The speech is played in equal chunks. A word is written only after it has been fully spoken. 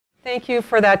Thank you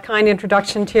for that kind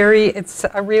introduction, Terry. It's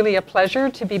really a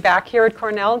pleasure to be back here at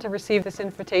Cornell to receive this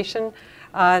invitation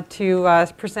to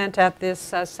present at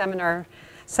this seminar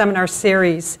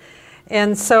series.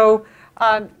 And so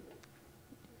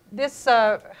this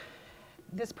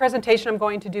presentation I'm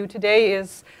going to do today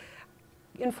is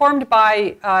informed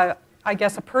by, I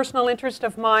guess, a personal interest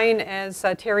of mine. As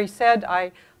Terry said,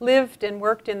 I lived and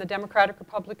worked in the Democratic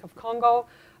Republic of Congo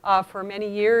for many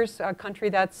years, a country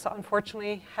that's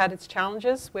unfortunately had its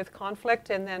challenges with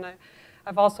conflict. And then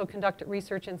I've also conducted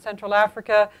research in Central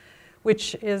Africa,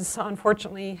 which is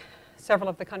unfortunately, several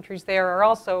of the countries there are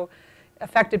also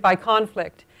affected by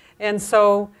conflict. And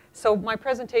so my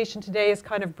presentation today is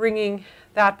kind of bringing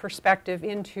that perspective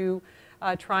into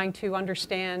trying to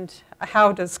understand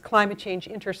how does climate change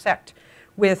intersect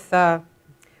with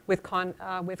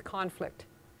conflict.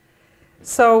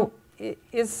 So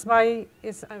is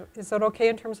that okay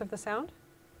in terms of the sound?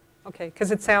 Okay,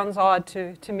 because it sounds odd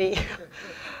to me.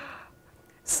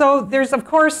 So there's of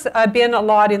course been a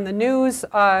lot in the news,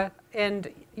 and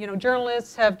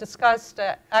journalists have discussed,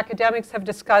 academics have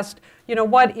discussed,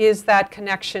 what is that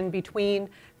connection between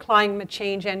climate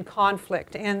change and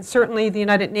conflict? And certainly the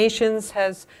United Nations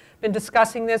has been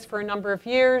discussing this for a number of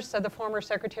years. The former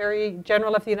Secretary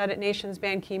General of the United Nations,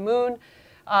 Ban Ki-moon,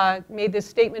 made this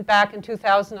statement back in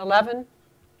 2011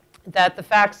 that the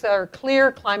facts are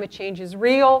clear, climate change is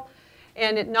real,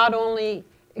 and it not only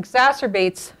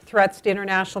exacerbates threats to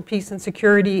international peace and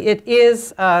security, it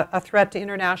is a threat to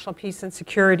international peace and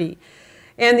security.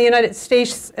 And the United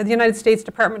States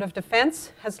Department of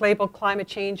Defense has labeled climate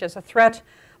change as a threat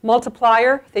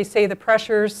multiplier. They say the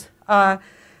pressures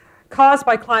caused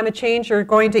by climate change are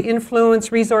going to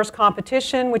influence resource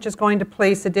competition, which is going to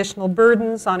place additional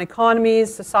burdens on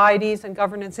economies, societies, and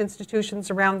governance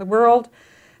institutions around the world.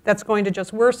 That's going to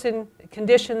just worsen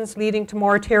conditions, leading to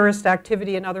more terrorist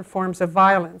activity and other forms of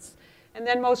violence. And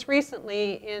then most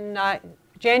recently, in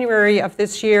January of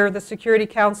this year, the Security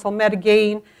Council met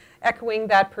again, echoing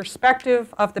that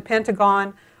perspective of the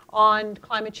Pentagon on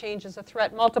climate change as a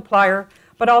threat multiplier,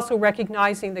 but also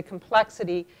recognizing the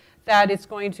complexity that it's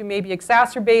going to maybe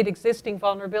exacerbate existing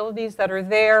vulnerabilities that are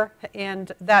there,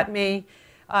 and that may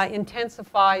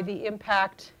intensify the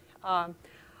impact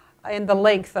and the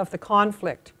length of the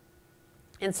conflict.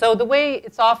 And so the way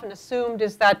it's often assumed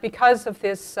is that because of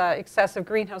this excessive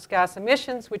greenhouse gas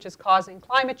emissions, which is causing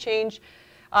climate change,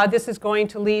 this is going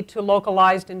to lead to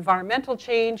localized environmental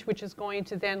change, which is going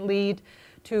to then lead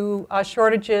to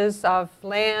shortages of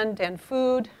land and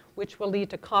food, which will lead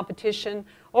to competition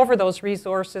over those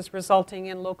resources, resulting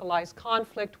in localized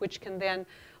conflict, which can then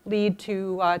lead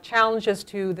to challenges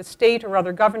to the state or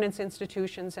other governance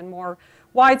institutions and more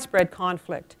widespread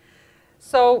conflict.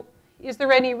 So is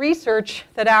there any research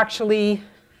that actually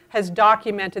has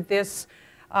documented this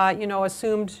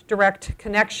assumed direct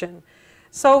connection?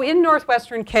 So in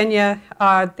northwestern Kenya,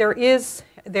 there is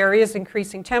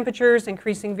increasing temperatures,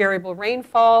 increasing variable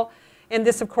rainfall, and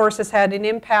this, of course, has had an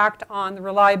impact on the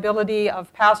reliability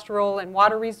of pastoral and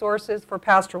water resources for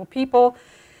pastoral people.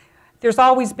 There's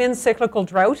always been cyclical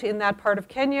drought in that part of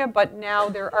Kenya, but now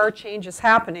there are changes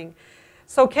happening.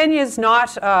 So Kenya is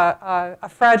not a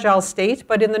fragile state,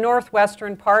 but in the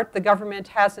northwestern part, the government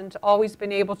hasn't always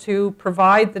been able to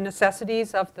provide the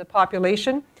necessities of the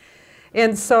population.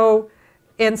 And so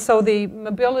the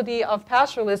mobility of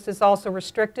pastoralists is also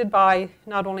restricted by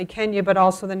not only Kenya, but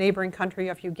also the neighboring country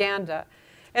of Uganda.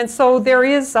 And so there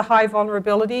is a high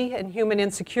vulnerability and human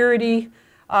insecurity,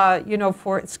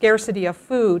 for scarcity of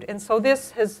food. And so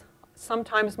this has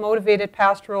sometimes motivated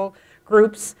pastoral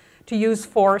groups to use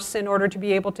force in order to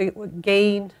be able to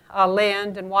gain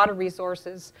land and water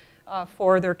resources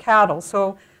for their cattle.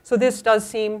 So this does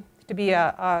seem to be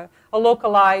a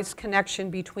localized connection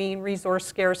between resource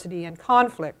scarcity and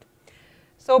conflict.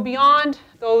 So beyond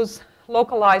those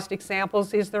localized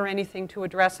examples, is there anything to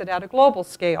address it at a global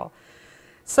scale?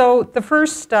 So the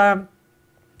first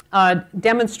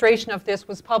demonstration of this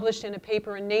was published in a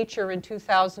paper in Nature in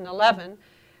 2011,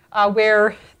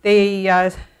 where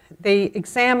they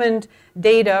examined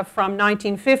data from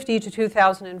 1950 to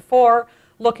 2004,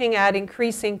 looking at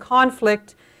increasing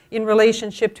conflict in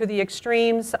relationship to the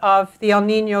extremes of the El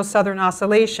Niño Southern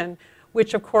Oscillation,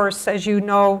 which of course, as you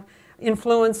know,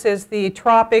 influences the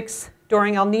tropics.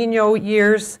 During El Niño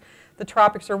years, the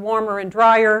tropics are warmer and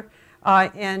drier,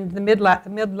 and the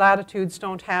mid-latitudes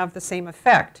don't have the same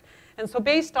effect. And so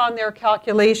based on their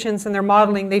calculations and their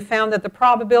modeling, they found that the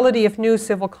probability of new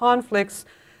civil conflicts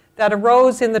that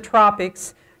arose in the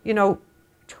tropics,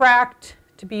 tracked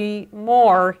to be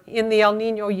more in the El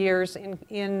Niño years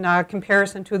in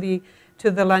comparison to the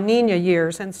La Niña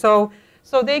years. And so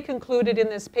So they concluded in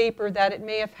this paper that it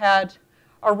may have had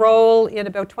a role in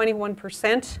about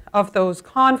 21% of those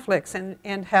conflicts,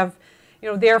 and have,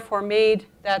 therefore made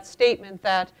that statement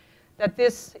that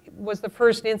this was the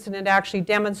first incident actually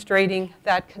demonstrating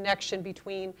that connection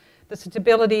between the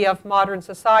stability of modern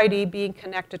society being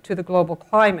connected to the global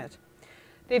climate.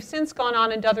 They've since gone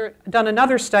on and done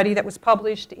another study that was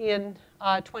published in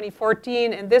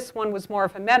 2014, and this one was more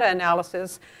of a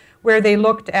meta-analysis where they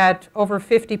looked at over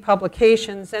 50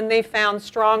 publications, and they found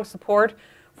strong support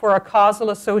for a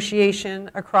causal association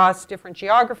across different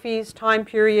geographies, time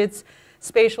periods,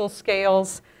 spatial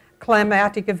scales,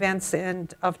 climatic events,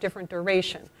 and of different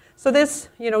duration. So this,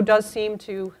 does seem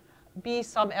to be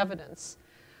some evidence.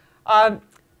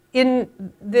 In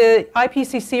the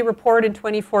IPCC report in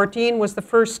 2014 was the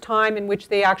first time in which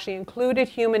they actually included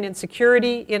human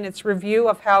insecurity in its review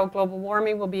of how global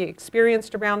warming will be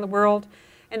experienced around the world.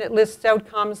 And it lists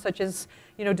outcomes such as,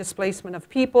 displacement of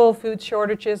people, food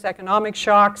shortages, economic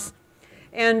shocks.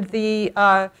 And the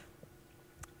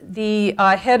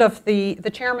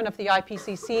chairman of the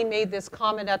IPCC made this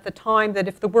comment at the time that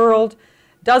if the world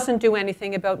doesn't do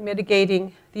anything about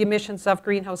mitigating the emissions of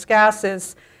greenhouse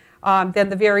gases, then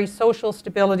the very social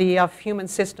stability of human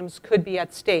systems could be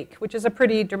at stake, which is a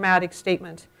pretty dramatic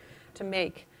statement to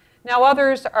make. Now,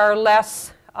 others are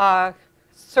less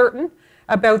certain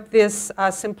about this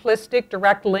simplistic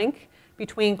direct link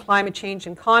between climate change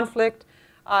and conflict.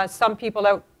 Some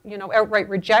people outright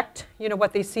reject,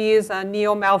 what they see is a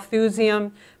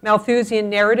neo-Malthusian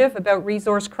narrative about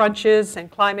resource crunches and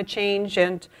climate change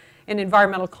and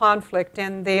environmental conflict,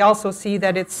 and they also see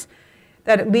that it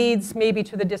leads maybe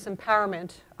to the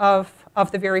disempowerment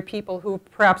of the very people who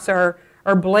perhaps are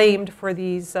blamed for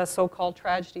these so-called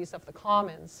tragedies of the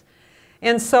commons.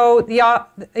 And so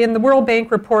in the World Bank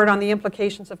report on the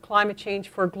implications of climate change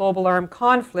for global armed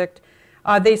conflict,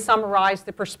 they summarize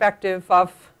the perspective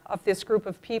of this group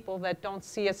of people that don't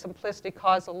see a simplistic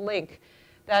causal link,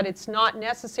 that it's not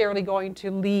necessarily going to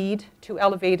lead to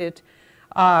elevated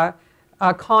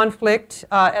conflict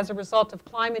as a result of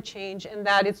climate change, and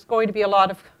that it's going to be a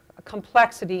lot of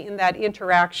complexity in that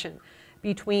interaction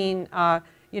between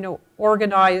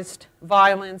organized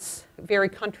violence, very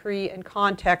country and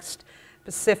context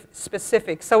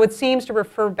specific. So it seems to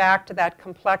refer back to that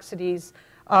complexities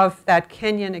of that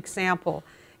Kenyan example.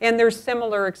 And there's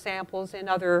similar examples in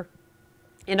other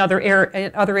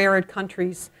arid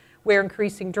countries where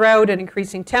increasing drought and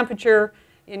increasing temperature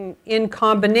in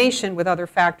combination with other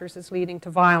factors is leading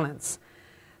to violence.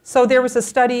 So there was a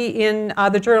study in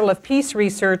the Journal of Peace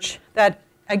Research that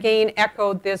again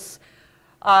echoed this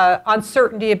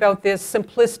uncertainty about this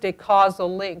simplistic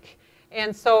causal link.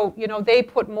 And so, they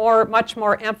put much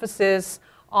more emphasis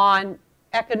on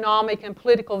economic and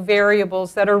political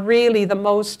variables that are really the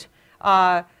most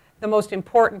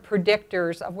important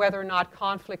predictors of whether or not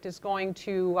conflict is going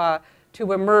to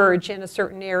emerge in a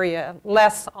certain area,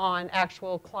 less on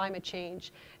actual climate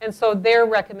change. And so their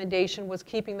recommendation was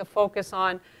keeping the focus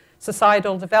on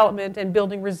societal development and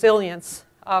building resilience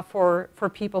for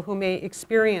people who may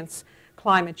experience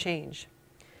climate change.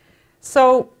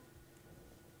 So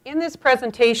in this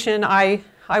presentation, I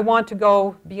want to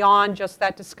go beyond just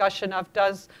that discussion of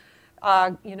does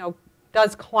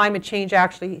climate change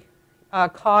actually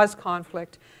cause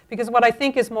conflict? Because what I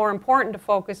think is more important to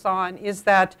focus on is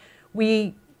that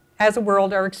we, as a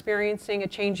world, are experiencing a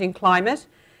changing climate.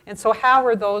 And so how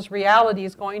are those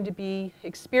realities going to be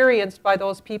experienced by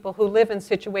those people who live in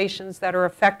situations that are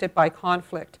affected by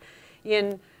conflict,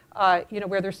 in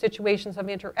where there's situations of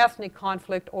interethnic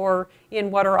conflict or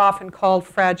in what are often called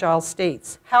fragile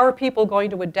states? How are people going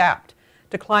to adapt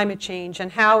to climate change,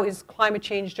 and how is climate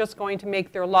change just going to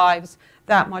make their lives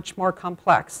that much more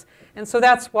complex? And so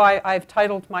that's why I've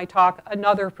titled my talk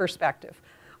Another Perspective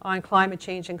on Climate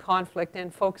Change and Conflict,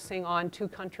 and focusing on two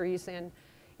countries in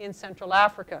Central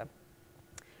Africa.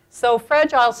 So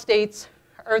fragile states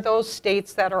are those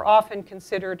states that are often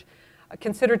considered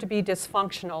to be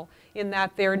dysfunctional, in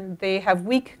that they have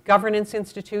weak governance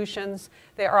institutions.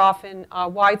 They are often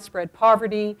widespread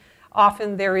poverty.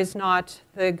 Often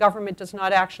the government is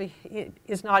not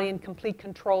in complete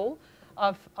control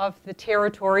of the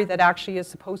territory that actually is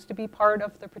supposed to be part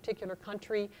of the particular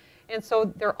country. And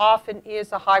so there often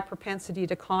is a high propensity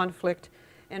to conflict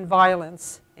and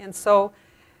violence. And so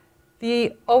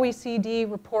the OECD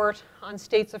report on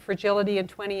states of fragility in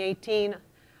 2018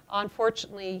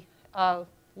 unfortunately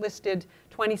listed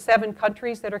 27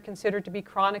 countries that are considered to be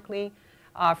chronically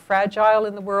fragile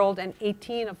in the world, and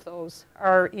 18 of those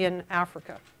are in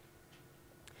Africa.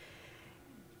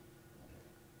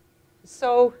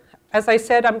 So, as I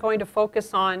said, I'm going to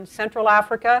focus on Central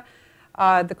Africa.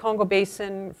 The Congo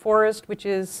Basin forest, which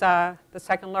is the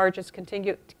second largest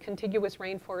contiguous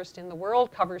rainforest in the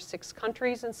world, covers 6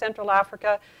 countries in Central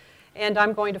Africa. And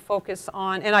I'm going to focus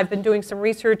on, and I've been doing some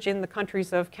research in the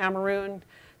countries of Cameroon,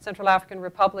 Central African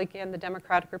Republic, and the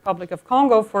Democratic Republic of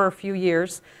Congo for a few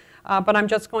years. But I'm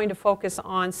just going to focus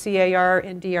on CAR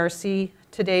and DRC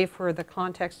today for the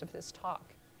context of this talk.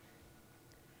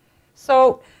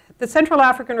 So the Central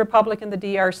African Republic and the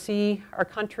DRC are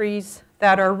countries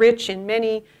that are rich in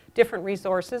many different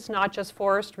resources, not just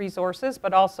forest resources,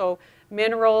 but also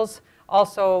minerals,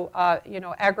 also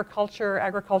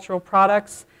agricultural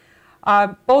products.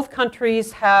 Both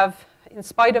countries have, in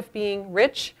spite of being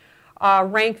rich,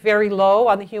 rank very low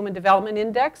on the Human Development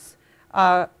Index.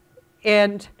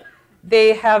 And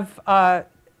they have,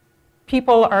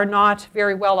 people are not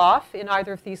very well off in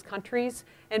either of these countries.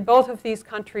 And both of these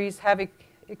countries have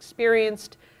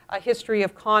experienced a history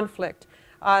of conflict.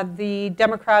 The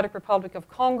Democratic Republic of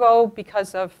Congo,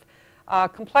 because of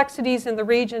complexities in the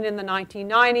region in the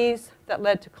 1990s that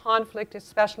led to conflict,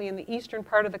 especially in the eastern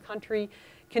part of the country,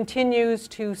 continues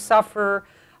to suffer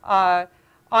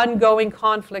ongoing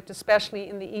conflict, especially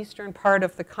in the eastern part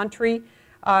of the country.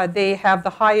 They have the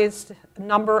highest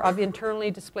number of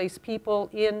internally displaced people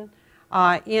in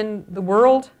the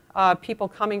world, people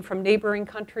coming from neighboring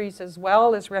countries as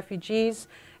well as refugees.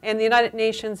 And the United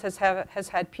Nations has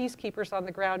had peacekeepers on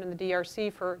the ground in the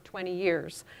DRC for 20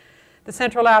 years. The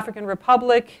Central African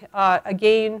Republic,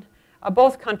 again,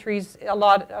 both countries, a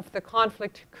lot of the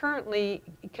conflict currently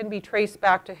can be traced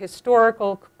back to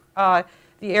historical, the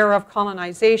era of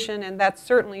colonization, and that's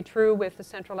certainly true with the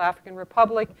Central African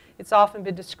Republic. It's often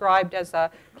been described as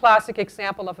a classic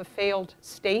example of a failed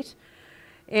state.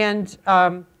 And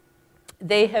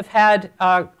they have had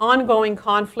ongoing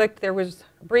conflict. There was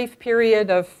a brief period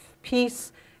of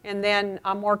peace, and then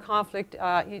more conflict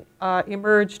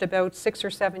emerged about 6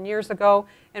 or 7 years ago.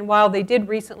 And while they did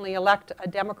recently elect a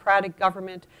democratic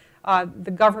government, the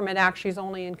government actually is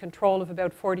only in control of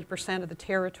about 40% of the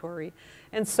territory.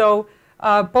 And so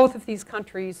both of these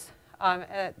countries,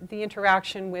 the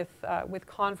interaction with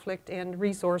conflict and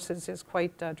resources is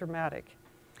quite dramatic.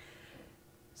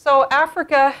 So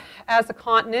Africa as a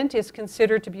continent is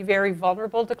considered to be very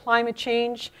vulnerable to climate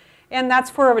change, and that's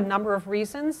for a number of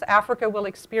reasons. Africa will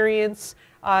experience,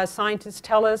 scientists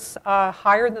tell us,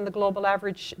 higher than the global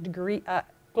average degree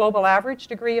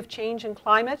of change in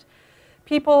climate.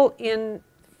 People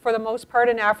for the most part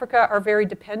in Africa are very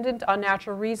dependent on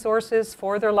natural resources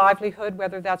for their livelihood,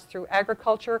 whether that's through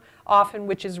agriculture, often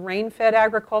which is rain-fed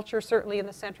agriculture. Certainly in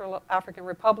the Central African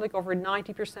Republic, over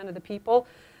 90% of the people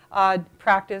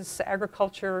practice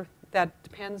agriculture that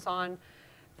depends on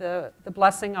the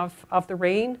blessing of the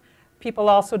rain. People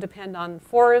also depend on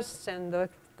forests and the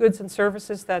goods and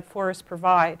services that forests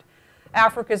provide.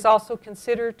 Africa is also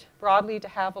considered broadly to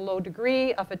have a low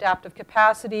degree of adaptive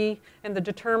capacity, and the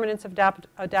determinants of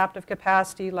adaptive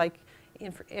capacity like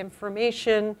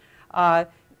information,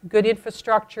 good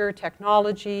infrastructure,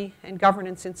 technology, and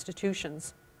governance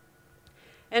institutions.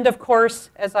 And of course,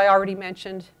 as I already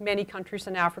mentioned, many countries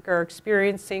in Africa are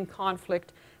experiencing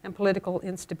conflict and political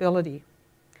instability.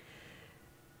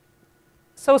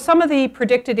 So some of the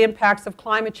predicted impacts of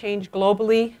climate change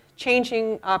globally: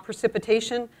 changing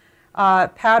precipitation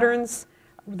patterns.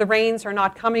 The rains are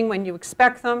not coming when you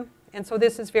expect them, and so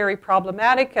this is very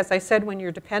problematic. As I said, when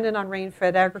you're dependent on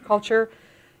rain-fed agriculture,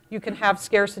 you can have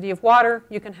scarcity of water,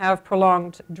 you can have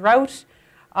prolonged drought.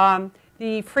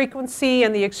 The frequency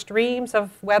and the extremes of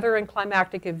weather and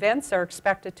climatic events are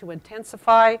expected to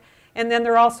intensify. And then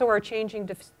there also are changing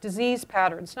disease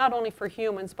patterns, not only for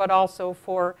humans, but also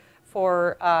for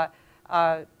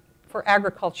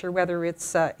agriculture, whether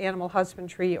it's animal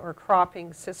husbandry or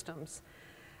cropping systems.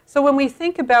 So when we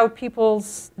think about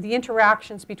the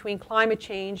interactions between climate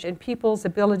change and people's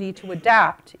ability to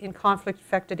adapt in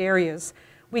conflict-affected areas,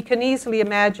 we can easily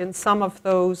imagine some of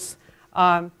those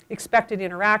expected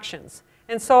interactions.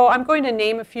 And so I'm going to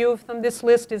name a few of them. This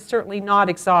list is certainly not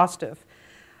exhaustive.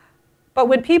 But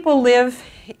when people live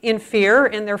in fear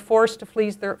and they're forced to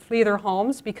flee their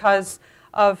homes because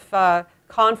of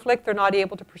conflict, they're not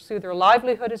able to pursue their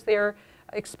livelihood as they're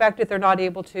expected, they're not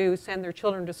able to send their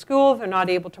children to school, they're not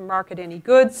able to market any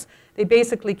goods, they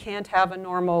basically can't have a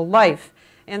normal life.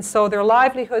 And so their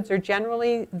livelihoods are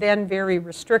generally then very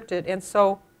restricted. And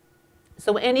so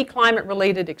any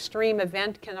climate-related extreme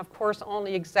event can, of course,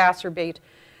 only exacerbate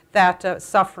that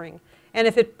suffering. And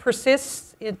if it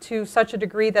persists to such a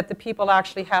degree that the people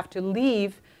actually have to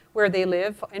leave where they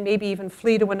live and maybe even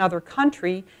flee to another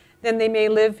country, then they may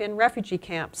live in refugee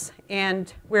camps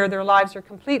and where their lives are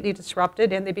completely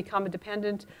disrupted and they become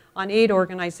dependent on aid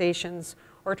organizations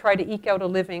or try to eke out a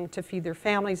living to feed their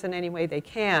families in any way they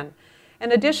can.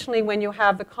 And additionally, when you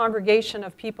have the congregation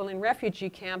of people in refugee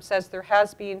camps, as there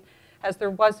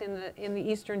was in the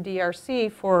eastern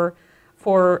DRC for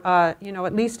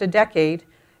at least a decade,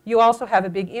 you also have a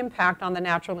big impact on the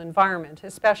natural environment,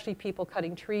 especially people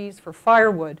cutting trees for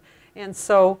firewood. And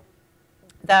so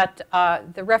that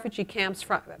the refugee camps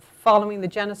following the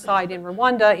genocide in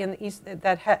Rwanda in the east,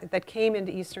 that came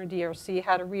into eastern DRC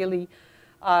had a really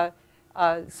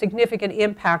significant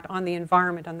impact on the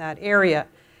environment on that area.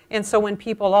 And so when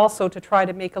people also, to try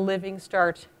to make a living,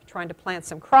 start trying to plant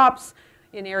some crops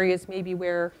in areas maybe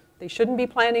where they shouldn't be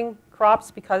planting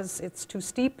crops because it's too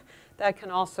steep, that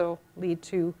can also lead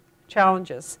to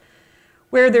challenges.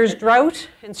 Where there's drought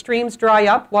and streams dry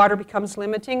up, water becomes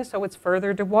limiting, so it's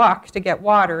further to walk to get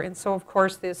water. And so, of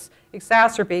course, this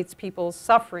exacerbates people's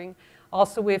suffering.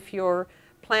 Also, if you're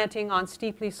planting on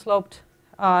steeply sloped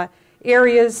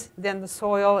areas, then the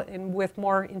soil, and with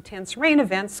more intense rain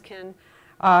events, can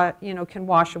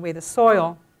wash away the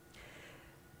soil.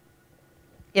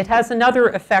 It has another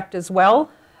effect as well.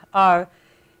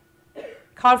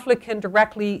 Conflict can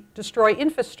directly destroy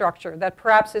infrastructure that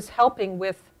perhaps is helping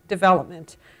with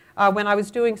development. When I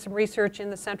was doing some research in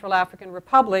the Central African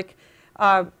Republic,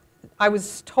 I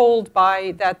was told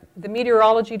that the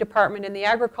meteorology department and the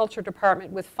agriculture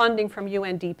department, with funding from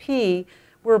UNDP,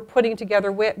 were putting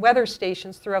together weather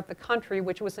stations throughout the country,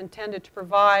 which was intended to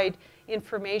provide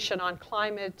information on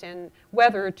climate and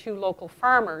weather to local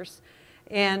farmers.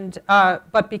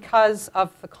 But because of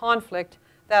the conflict,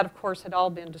 that, of course, had all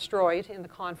been destroyed in the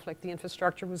conflict. The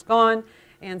infrastructure was gone,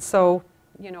 and so,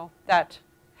 that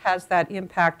has that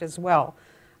impact as well.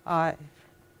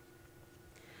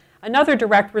 Another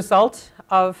direct result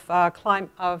of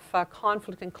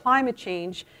conflict and climate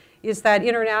change is that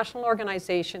international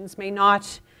organizations may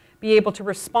not be able to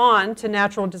respond to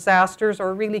natural disasters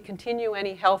or really continue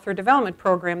any health or development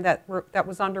program that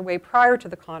was underway prior to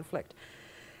the conflict.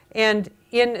 And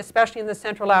especially in the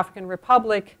Central African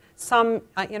Republic, some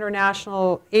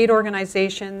international aid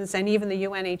organizations and even the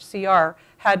UNHCR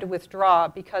had to withdraw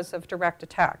because of direct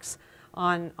attacks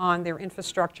on their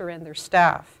infrastructure and their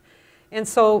staff. And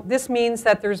so this means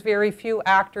that there's very few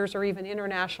actors or even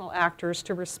international actors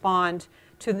to respond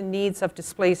to the needs of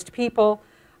displaced people.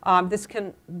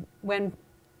 When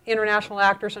international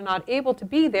actors are not able to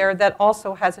be there, that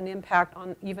also has an impact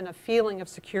on even a feeling of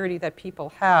security that people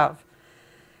have.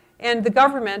 And the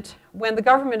government, when the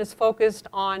government is focused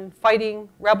on fighting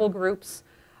rebel groups,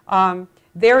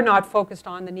 they're not focused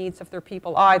on the needs of their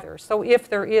people either. So if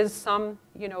there is some,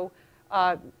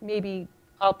 maybe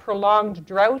a prolonged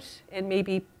drought and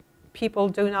maybe people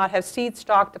do not have seed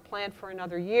stock to plant for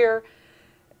another year,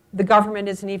 the government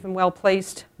isn't even well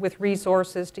placed with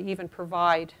resources to even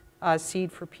provide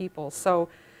seed for people. So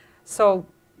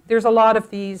there's a lot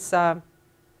of these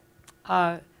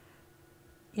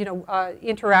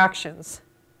interactions.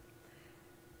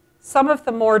 Some of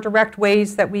the more direct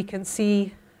ways that we can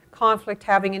see conflict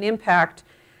having an impact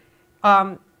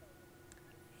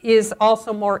is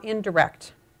also more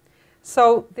indirect.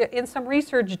 So in some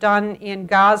research done in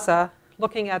Gaza,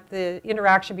 looking at the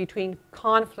interaction between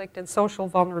conflict and social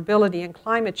vulnerability and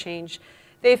climate change,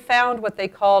 they found what they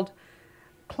called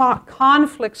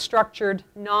conflict-structured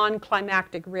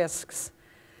non-climactic risks.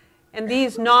 And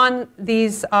these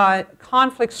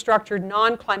conflict-structured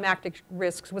non-climactic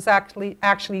risks was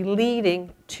actually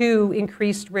leading to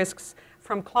increased risks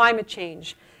from climate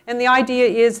change. And the idea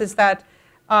is that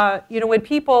when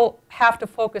people have to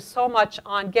focus so much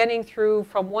on getting through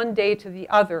from one day to the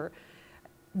other,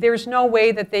 there's no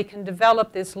way that they can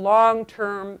develop this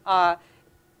long-term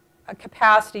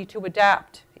capacity to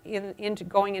adapt into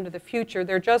going into the future.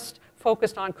 They're just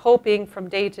focused on coping from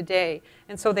day to day.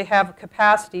 And so they have a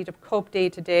capacity to cope day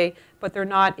to day, but they're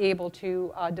not able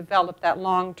to develop that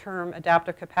long-term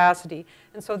adaptive capacity.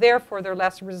 And so therefore, they're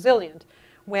less resilient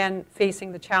when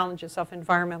facing the challenges of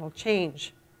environmental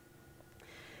change.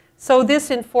 So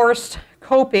this enforced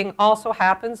coping also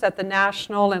happens at the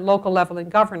national and local level in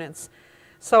governance.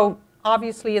 So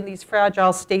obviously in these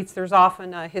fragile states, there's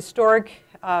often a historic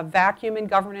vacuum in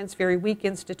governance, very weak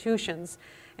institutions.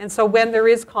 And so when there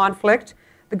is conflict,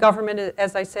 the government,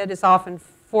 as I said, is often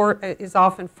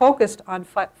focused on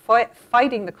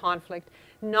fighting the conflict,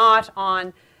 not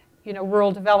on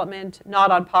rural development,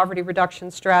 not on poverty reduction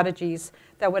strategies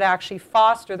that would actually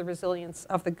foster the resilience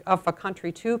of a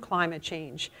country to climate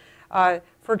change.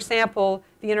 For example,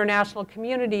 the international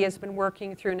community has been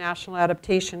working through national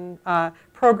adaptation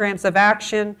programs of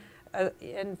action.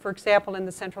 And for example, in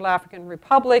the Central African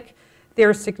Republic,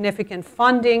 there's significant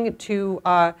funding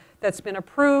that's been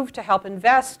approved to help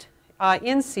invest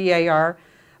in CAR.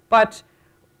 but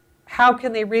how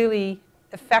can they really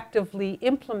effectively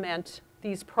implement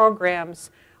these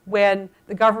programs when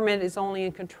the government is only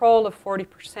in control of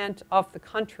 40% of the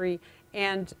country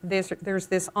and there's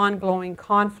this ongoing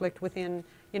conflict within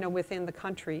the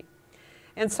country.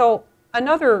 And so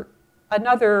another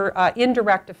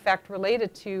indirect effect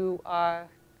related to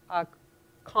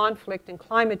conflict and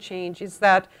climate change is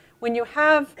that when you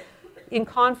have in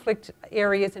conflict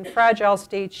areas, in fragile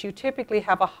states, you typically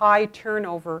have a high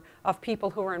turnover of people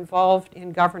who are involved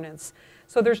in governance.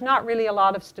 So there's not really a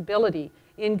lot of stability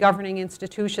in governing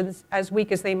institutions, as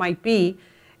weak as they might be.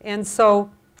 And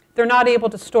so they're not able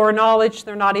to store knowledge,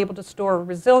 they're not able to store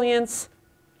resilience,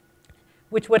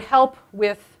 which would help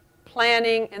with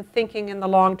planning and thinking in the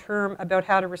long term about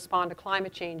how to respond to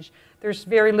climate change. There's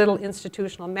very little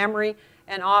institutional memory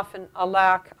and often a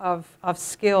lack of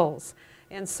skills.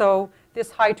 And so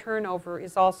this high turnover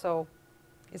is also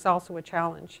a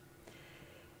challenge.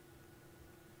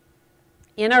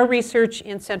 In our research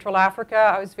in Central Africa,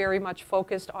 I was very much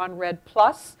focused on REDD+,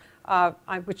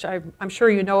 which I'm sure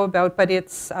you know about, but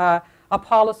it's a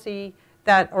policy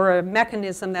or a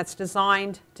mechanism that's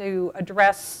designed to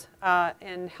address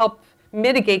and help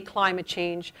mitigate climate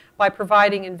change by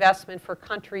providing investment for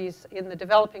countries in the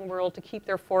developing world to keep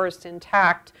their forests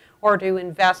intact or to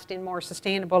invest in more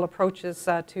sustainable approaches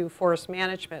to forest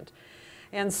management.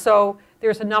 And so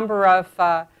there's a number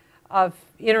of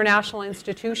international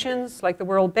institutions like the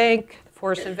World Bank, the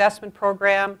Forest Investment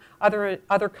Program,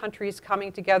 other countries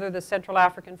coming together, the Central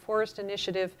African Forest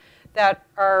Initiative, that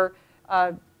are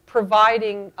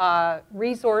providing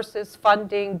resources,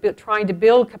 funding, trying to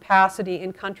build capacity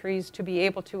in countries to be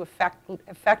able to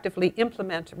effectively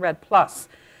implement REDD+.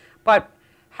 But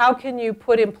how can you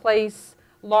put in place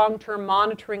long-term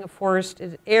monitoring of forest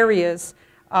areas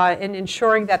and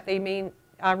ensuring that they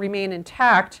remain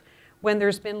intact when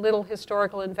there's been little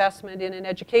historical investment in an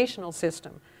educational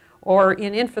system or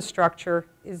in infrastructure?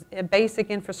 Basic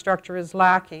infrastructure is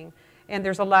lacking, and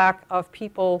there's a lack of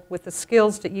people with the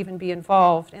skills to even be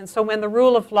involved. And so when the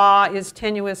rule of law is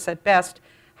tenuous at best,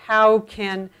 how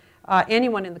can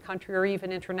anyone in the country or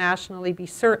even internationally be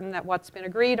certain that what's been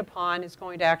agreed upon is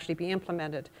going to actually be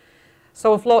implemented?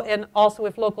 So and also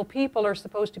if local people are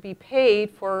supposed to be paid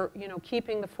for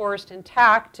keeping the forest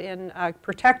intact and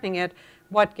protecting it,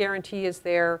 what guarantee is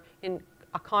there in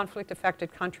a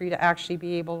conflict-affected country to actually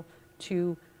be able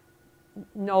to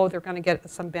know they're going to get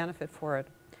some benefit for it?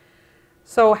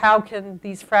 So how can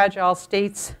these fragile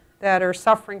states that are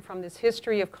suffering from this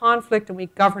history of conflict and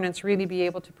weak governance really be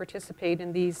able to participate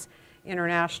in these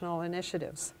international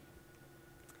initiatives?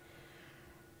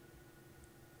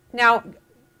 Now,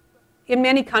 in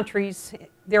many countries,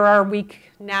 there are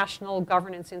weak national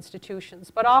governance institutions,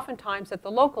 but oftentimes at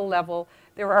the local level,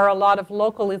 there are a lot of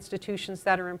local institutions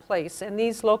that are in place, and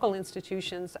these local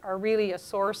institutions are really a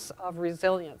source of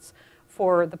resilience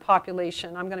for the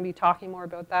population. I'm going to be talking more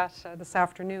about that this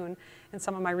afternoon in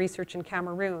some of my research in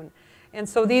Cameroon. And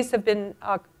so these have been,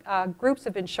 groups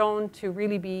have been shown to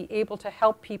really be able to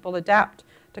help people adapt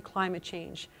to climate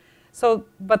change. So,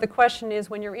 but the question is,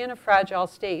 when you're in a fragile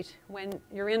state, when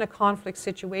you're in a conflict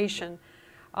situation,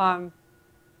 some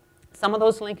of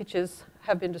those linkages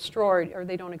have been destroyed or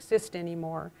they don't exist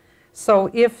anymore. So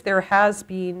if there has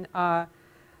been,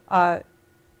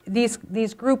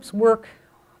 these groups work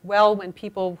well when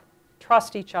people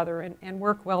trust each other and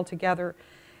work well together.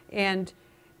 And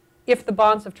if the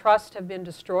bonds of trust have been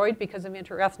destroyed because of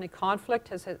interethnic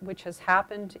conflict, which has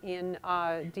happened in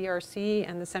DRC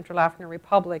and the Central African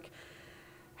Republic,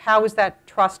 how is that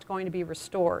trust going to be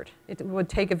restored? It would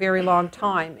take a very long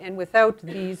time. And without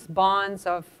these bonds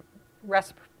of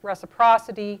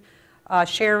reciprocity,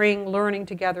 sharing, learning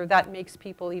together, that makes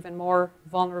people even more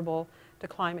vulnerable to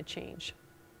climate change.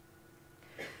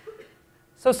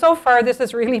 So far, this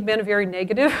has really been a very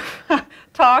negative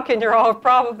talk, and you're all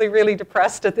probably really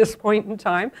depressed at this point in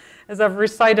time, as I've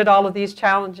recited all of these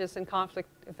challenges in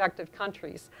conflict-affected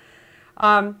countries.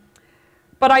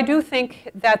 But I do think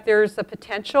that there's a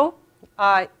potential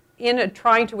in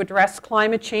trying to address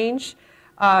climate change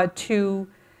in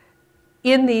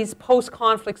these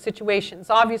post-conflict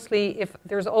situations. Obviously, if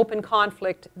there's open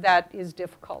conflict, that is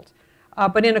difficult.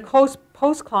 But in a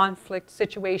post-conflict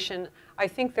situation, I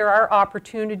think there are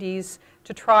opportunities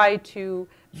to try to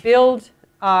build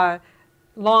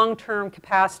long-term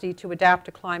capacity to adapt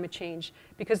to climate change,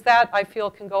 because that, I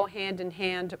feel, can go hand in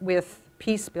hand with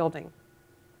peace building.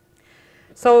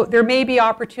 So there may be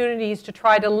opportunities to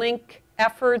try to link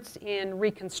efforts in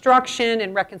reconstruction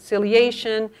and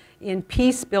reconciliation, in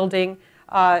peace building,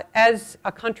 as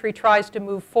a country tries to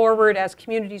move forward, as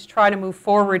communities try to move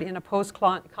forward in a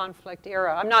post-conflict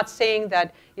era. I'm not saying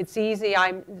that it's easy.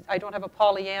 I don't have a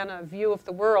Pollyanna view of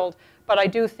the world, but I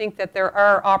do think that there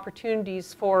are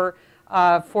opportunities for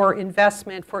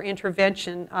investment, for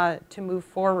intervention to move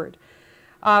forward.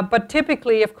 But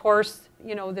typically, of course,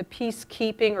 you know, the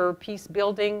peacekeeping or peace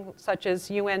building, such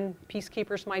as UN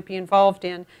peacekeepers might be involved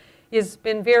in, has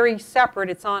been very separate.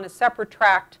 It's on a separate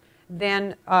track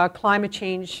than climate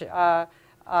change, you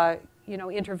know,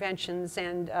 interventions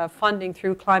and funding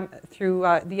through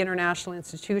the international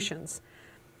institutions.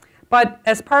 But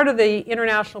as part of the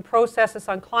international processes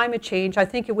on climate change, I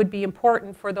think it would be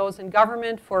important for those in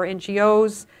government, for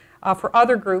NGOs, for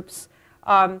other groups,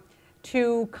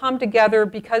 to come together,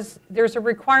 because there's a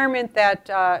requirement that,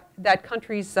 that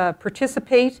countries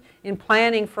participate in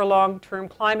planning for long-term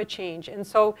climate change. And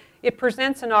so it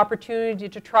presents an opportunity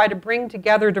to try to bring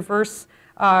together diverse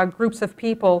groups of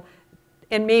people,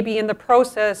 and maybe in the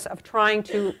process of trying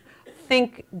to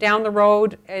think down the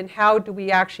road and how do we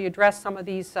actually address some of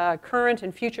these current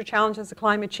and future challenges of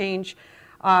climate change,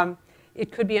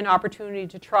 it could be an opportunity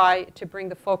to try to bring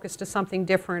the focus to something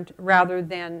different rather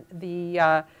than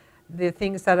the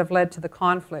things that have led to the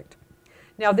conflict.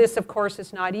 Now this, of course,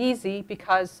 is not easy,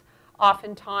 because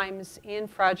oftentimes in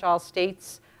fragile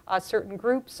states, certain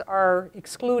groups are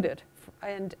excluded.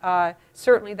 And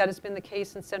certainly that has been the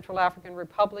case in Central African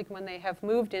Republic when they have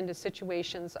moved into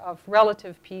situations of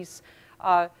relative peace,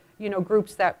 you know,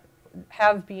 groups that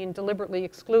have been deliberately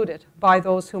excluded by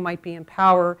those who might be in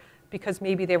power because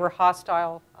maybe they were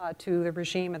hostile to the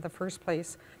regime in the first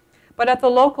place. But at the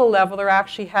local level, there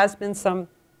actually has been some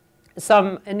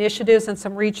initiatives and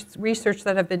some research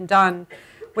that have been done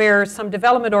where some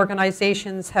development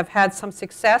organizations have had some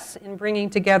success in bringing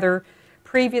together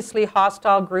previously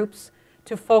hostile groups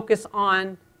to focus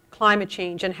on climate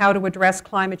change and how to address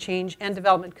climate change and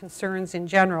development concerns in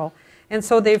general. And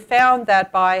so they've found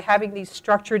that by having these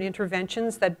structured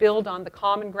interventions that build on the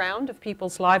common ground of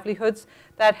people's livelihoods,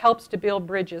 that helps to build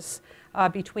bridges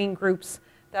between groups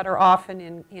that are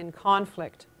often in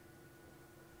conflict.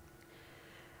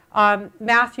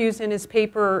 Matthews, in his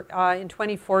paper in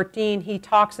 2014, he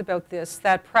talks about this,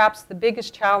 that perhaps the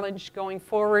biggest challenge going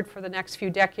forward for the next few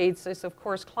decades is, of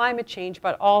course, climate change,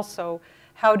 but also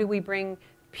how do we bring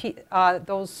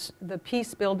the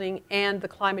peace building and the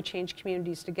climate change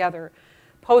communities together.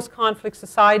 Post-conflict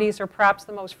societies are perhaps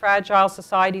the most fragile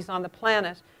societies on the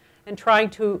planet, and trying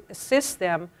to assist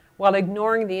them while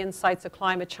ignoring the insights of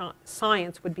climate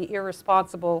science would be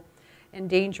irresponsible and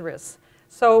dangerous.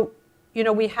 So, you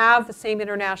know, we have the same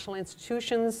international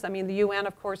institutions. I mean, the UN,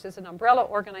 of course, is an umbrella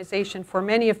organization for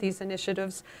many of these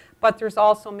initiatives, but there's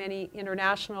also many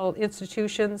international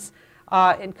institutions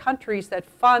and countries that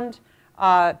fund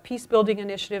peace-building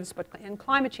initiatives and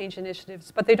climate change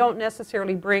initiatives, but they don't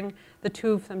necessarily bring the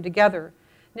two of them together.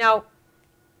 Now,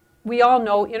 we all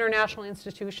know international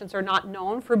institutions are not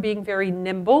known for being very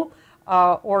nimble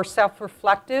or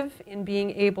self-reflective in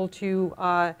being able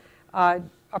to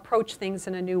approach things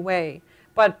in a new way.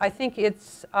 But I think it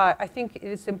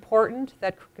is important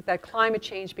that climate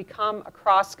change become a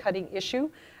cross-cutting issue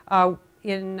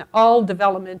in all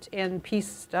development and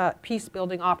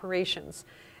peace-building operations.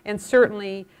 And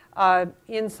certainly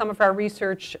in some of our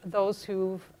research, those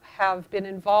who have been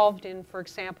involved in, for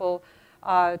example,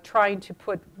 trying to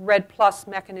put REDD+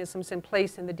 mechanisms in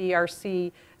place in the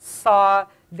DRC saw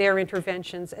their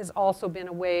interventions as also been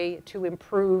a way to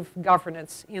improve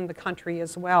governance in the country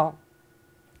as well.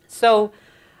 So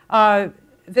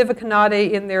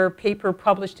Vivekananda, in their paper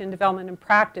published in Development and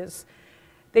Practice,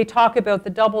 they talk about the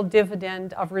double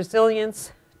dividend of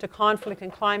resilience to conflict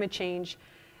and climate change,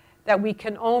 that we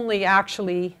can only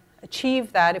actually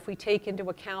achieve that if we take into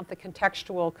account the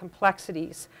contextual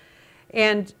complexities.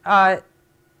 And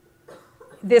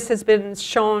this has been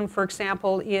shown, for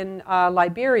example, in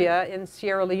Liberia, in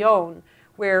Sierra Leone,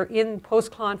 where in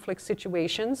post-conflict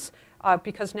situations,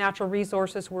 because natural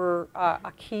resources were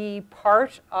a key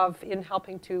part in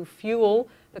helping to fuel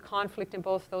the conflict in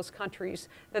both those countries,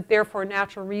 that therefore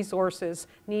natural resources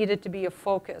needed to be a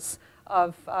focus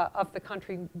of the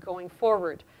country going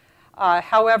forward.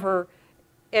 However,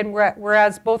 and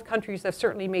whereas both countries have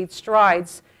certainly made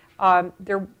strides,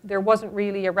 there wasn't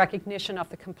really a recognition of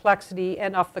the complexity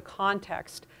and of the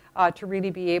context to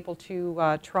really be able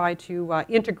to try to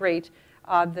integrate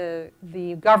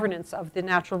the governance of the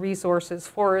natural resources,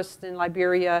 forests in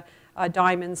Liberia,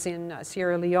 diamonds in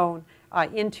Sierra Leone,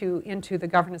 into the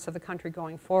governance of the country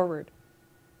going forward.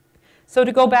 So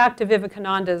to go back to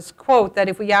Vivekananda's quote, that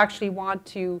if we actually want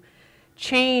to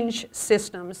change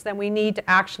systems, then we need to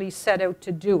actually set out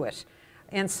to do it.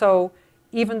 And so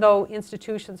even though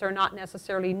institutions are not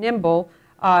necessarily nimble,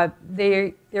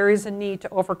 there is a need to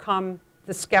overcome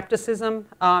the skepticism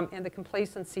and the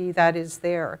complacency that is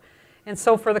there. And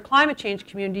so for the climate change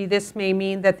community, this may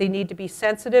mean that they need to be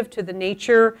sensitive to the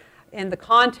nature and the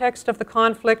context of the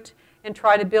conflict and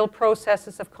try to build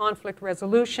processes of conflict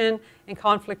resolution and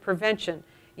conflict prevention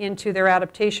into their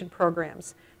adaptation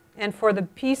programs. And for the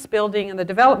peace building and the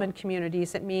development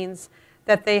communities, it means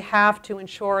that they have to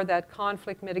ensure that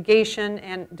conflict mitigation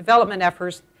and development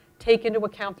efforts take into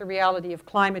account the reality of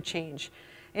climate change.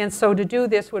 And so to do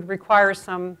this would require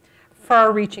some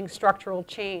far-reaching structural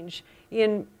change.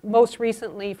 Most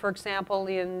recently, for example,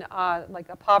 in like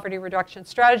a poverty reduction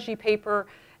strategy paper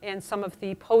and some of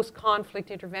the post-conflict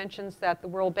interventions that the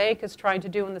World Bank is trying to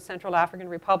do in the Central African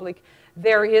Republic,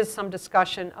 there is some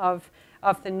discussion of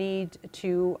the need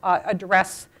to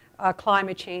address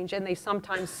climate change, and they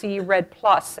sometimes see REDD+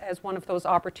 as one of those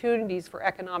opportunities for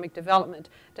economic development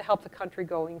to help the country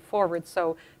going forward.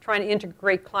 So trying to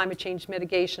integrate climate change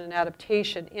mitigation and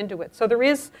adaptation into it. So there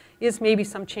is maybe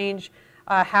some change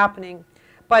happening.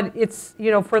 But it's,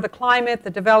 for the climate,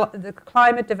 the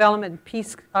climate development,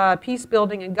 peace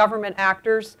building, and government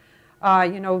actors,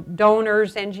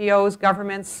 donors, NGOs,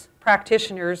 governments,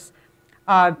 practitioners,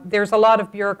 there's a lot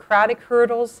of bureaucratic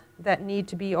hurdles that need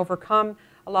to be overcome,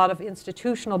 a lot of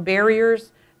institutional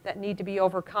barriers that need to be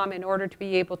overcome in order to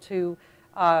be able to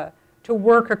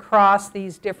work across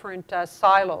these different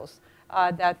silos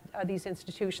that these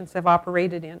institutions have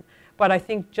operated in. But I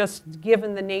think just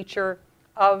given the nature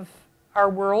of our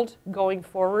world going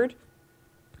forward,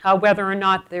 whether or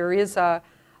not there is a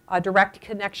direct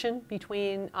connection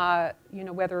between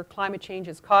whether climate change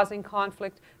is causing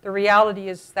conflict, the reality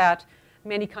is that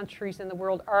many countries in the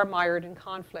world are mired in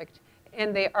conflict,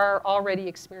 and they are already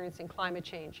experiencing climate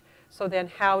change. So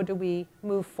then how do we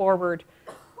move forward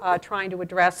trying to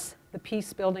address the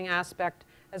peace building aspect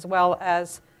as well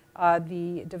as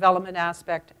the development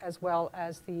aspect as well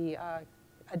as the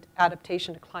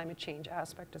adaptation to climate change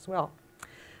aspect as well.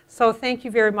 So thank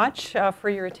you very much for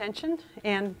your attention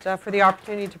and for the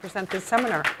opportunity to present this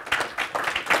seminar.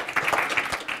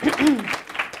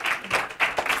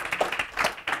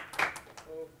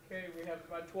 Okay, we have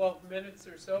about 12 minutes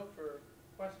or so for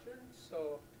questions.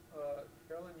 So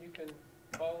Carolyn, you can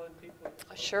call in people.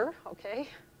 Sure, okay.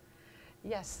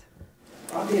 Yes.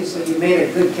 Obviously, you made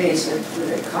a good case that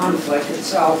the conflict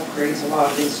itself creates a lot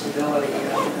of instability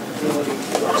and ability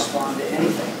to respond to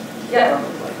anything. Yeah.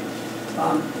 Probably.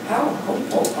 How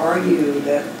hopeful are you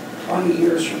that 20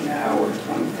 years from now or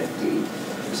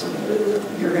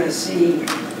 2050, you're going to see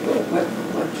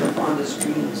what Japanda's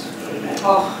dreams for that?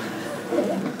 Oh.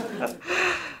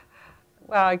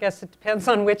 Well, I guess it depends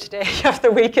on which day of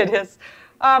the week it is.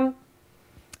 How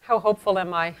hopeful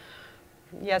am I?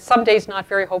 Yeah, some days not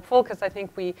very hopeful because I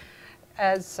think we,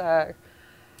 as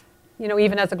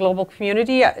even as a global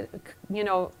community,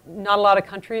 not a lot of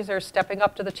countries are stepping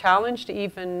up to the challenge to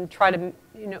even try to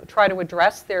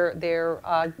address their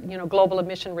global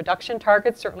emission reduction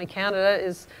targets. Certainly, Canada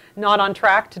is not on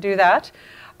track to do that,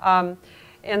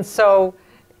 and so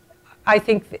I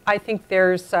think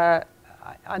there's on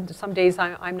some days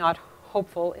I'm not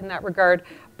hopeful in that regard.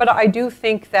 But I do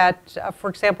think that, for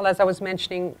example, as I was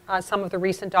mentioning, some of the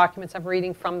recent documents I'm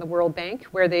reading from the World Bank,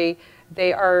 where they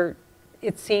are,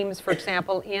 it seems, for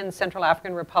example, in Central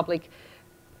African Republic,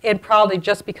 and probably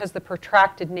just because the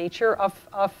protracted nature of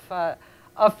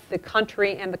the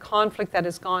country and the conflict that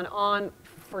has gone on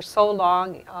for so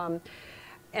long,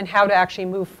 and how to actually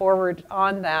move forward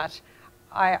on that,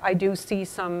 I do see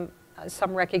some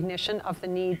recognition of the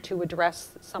need to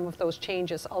address some of those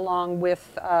changes, along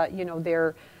with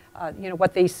their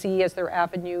what they see as their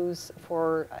avenues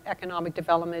for economic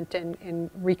development and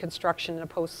reconstruction in a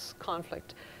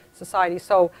post-conflict society.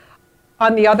 So,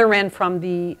 on the other end, from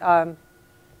the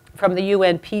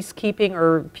UN peacekeeping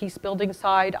or peace-building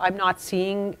side, I'm not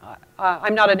seeing.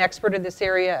 I'm not an expert in this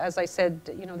area, as I said.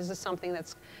 This is something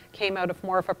that's came out of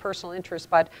more of a personal interest.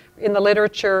 But in the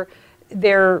literature,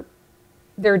 there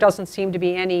doesn't seem to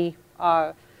be any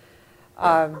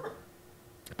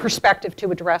perspective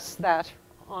to address that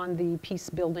on the peace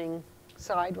building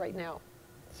side right now.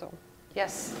 So,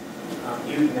 yes?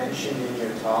 You mentioned in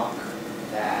your talk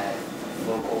that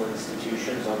local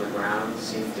institutions on the ground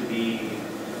seem to be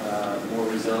more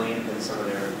resilient than some of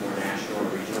their more national or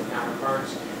regional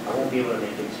counterparts. I won't be able to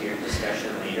make it to your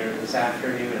discussion later this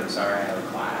afternoon. I'm sorry, I have a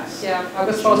class. Yeah, I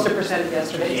was supposed to present it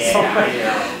yesterday. Yeah, so. I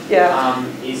know. Yeah.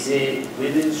 Is it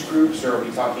women's groups, or are we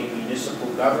talking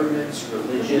municipal governments,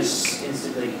 religious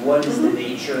institutions? What is the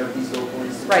nature of these local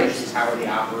institutions? Right. How are they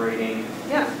operating?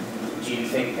 Yeah. do you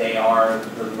think they are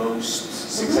the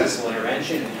most successful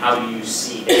intervention? And how do you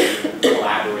see them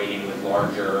collaborating with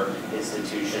larger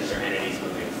institutions or entities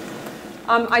moving?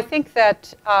 I think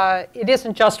that it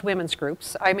isn't just women's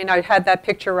groups. I mean, I had that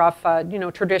picture of,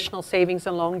 traditional savings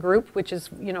and loan group, which is,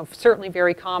 certainly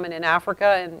very common in Africa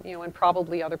and, and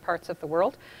probably other parts of the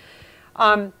world.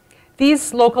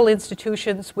 These local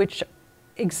institutions, which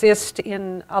exist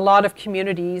in a lot of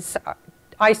communities,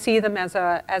 I see them as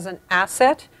an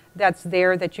asset that's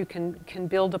there that you can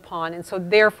build upon. And so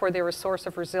therefore, they're a source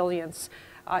of resilience.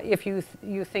 If you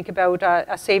think about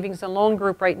a savings and loan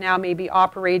group right now may be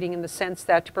operating in the sense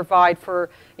that to provide for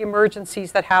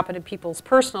emergencies that happen in people's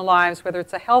personal lives, whether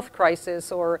it's a health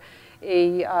crisis or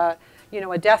a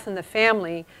death in the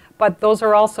family, but those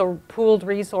are also pooled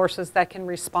resources that can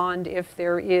respond if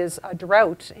there is a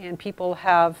drought and people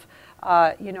have,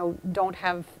 don't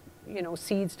have,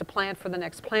 seeds to plant for the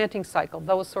next planting cycle,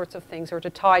 those sorts of things, or to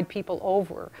tide people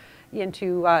over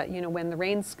into, when the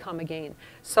rains come again.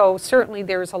 So certainly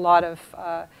there's a lot of,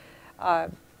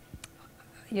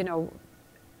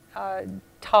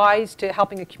 ties to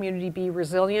helping a community be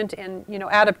resilient, and,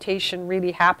 adaptation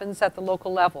really happens at the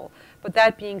local level. But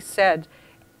that being said,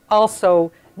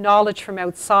 also knowledge from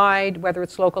outside, whether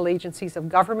it's local agencies of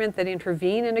government that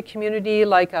intervene in a community,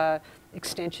 like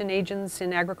extension agents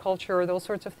in agriculture or those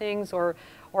sorts of things, or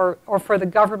for the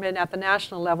government at the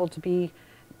national level to be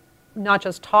not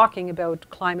just talking about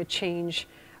climate change,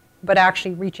 but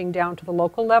actually reaching down to the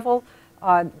local level,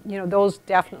 those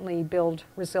definitely build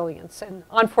resilience. And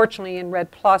unfortunately in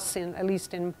REDD+, at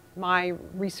least in my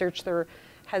research, there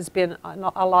has been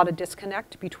a lot of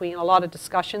disconnect between a lot of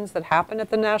discussions that happen at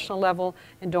the national level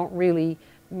and don't really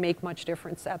make much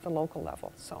difference at the local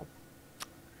level. So,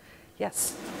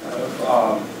 yes?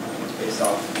 Based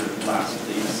off your last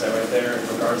thing you said right there, in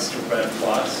regards to REDD+,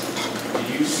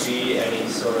 do you see any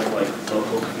sort of like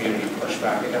local community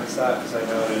pushback against that? Because I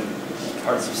know in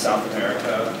parts of South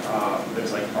America,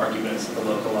 there's like arguments at the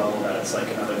local level that it's like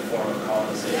another form of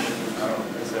colonization.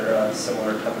 Is there a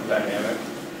similar type of dynamic?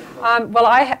 Well,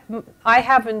 I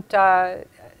haven't,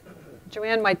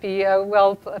 Joanne might be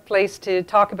well placed to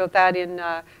talk about that in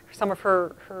some of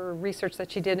her research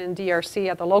that she did in DRC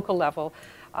at the local level.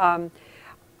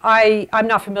 I'm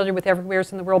not familiar with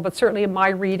everywheres in the world, but certainly in my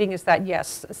reading is that,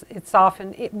 yes, it's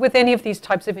often, with any of these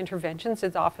types of interventions,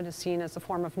 it's often is seen as a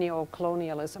form of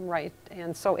neo-colonialism, right?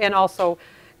 And so, and also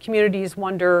communities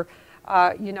wonder,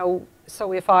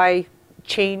 so if I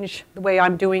change the way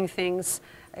I'm doing things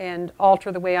and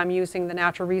alter the way I'm using the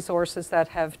natural resources that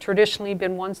have traditionally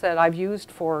been ones that I've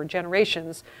used for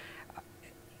generations,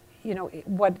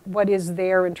 what is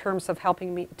there in terms of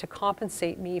helping me to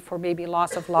compensate me for maybe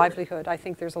loss of livelihood? I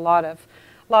think there's a lot of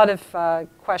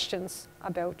questions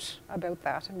about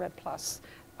that in REDD+.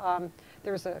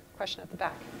 There's a question at the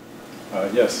back.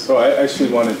 Yes, so I actually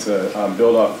wanted to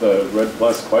build off the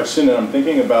REDD+ question, and I'm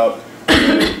thinking about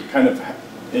kind of,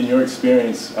 in your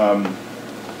experience,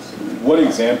 what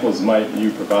examples might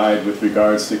you provide with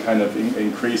regards to kind of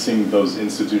increasing those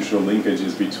institutional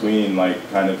linkages between like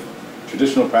kind of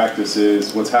traditional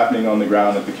practices, what's happening on the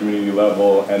ground at the community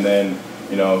level, and then,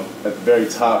 at the very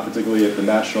top, particularly at the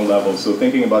national level. So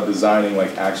thinking about designing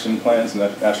like action plans,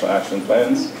 national action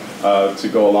plans, to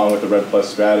go along with the REDD+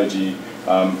 strategy.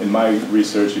 In my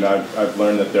research, I've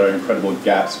learned that there are incredible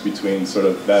gaps between sort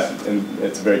of that, and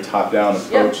it's a very top-down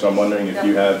approach. Yeah. So I'm wondering if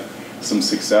you have some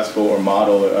successful or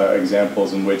model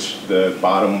examples in which the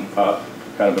bottom-up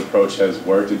kind of approach has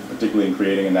worked, particularly in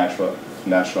creating a national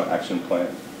action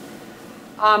plan.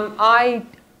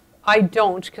 I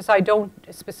don't, because I don't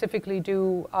specifically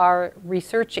do our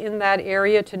research in that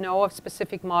area to know of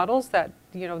specific models that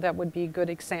that would be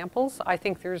good examples. I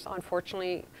think there's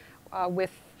unfortunately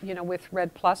with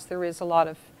REDD+, there is a lot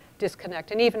of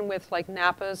disconnect, and even with like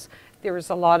NAPAs, there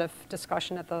is a lot of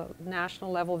discussion at the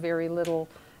national level, very little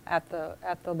at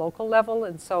the local level,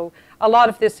 and so a lot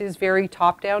of this is very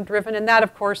top-down driven, and that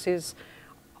of course is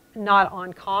not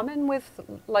uncommon with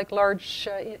like large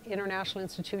international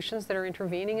institutions that are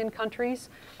intervening in countries.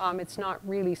 It's not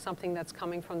really something that's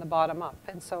coming from the bottom up,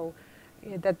 and so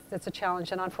that's a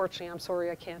challenge, and unfortunately I'm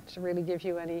sorry I can't really give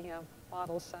you any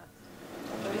models.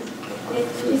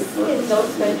 Do you see in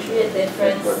those countries a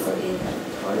difference in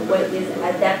what is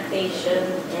adaptation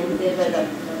and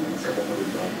development?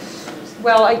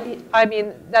 Well, I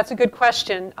mean that's a good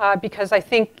question because I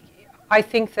think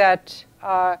that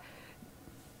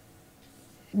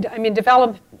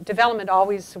development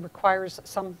always requires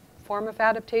some form of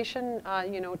adaptation,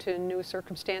 to new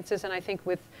circumstances, and I think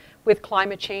with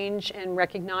climate change and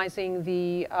recognizing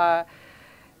the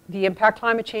the impact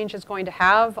climate change is going to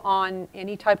have on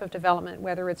any type of development,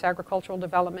 whether it's agricultural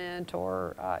development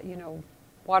or you know,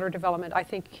 water development, I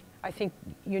think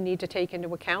you need to take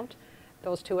into account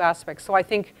those two aspects. So I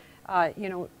think you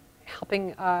know,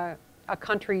 helping a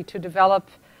country to develop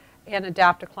and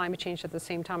adapt to climate change at the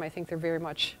same time, I think they're very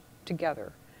much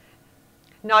together.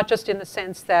 Not just in the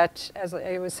sense that, as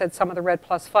it was said, some of the REDD+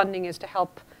 funding is to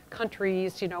help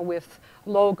countries, you know, with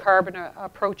low carbon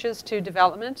approaches to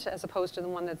development, as opposed to the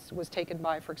one that was taken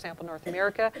by, for example, North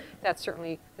America. That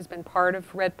certainly has been part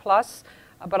of REDD+.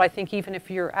 But I think even if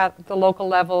you're at the local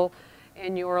level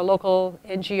and you're a local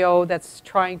NGO that's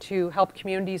trying to help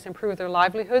communities improve their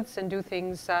livelihoods and do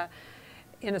things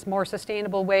in a more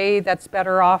sustainable way that's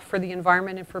better off for the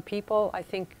environment and for people, I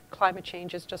think climate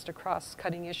change is just a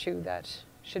cross-cutting issue that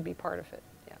should be part of it.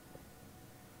 Yeah.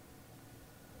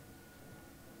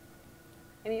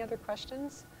 Any other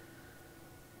questions?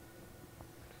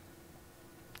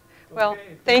 Well,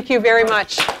 Okay. thank you very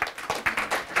much.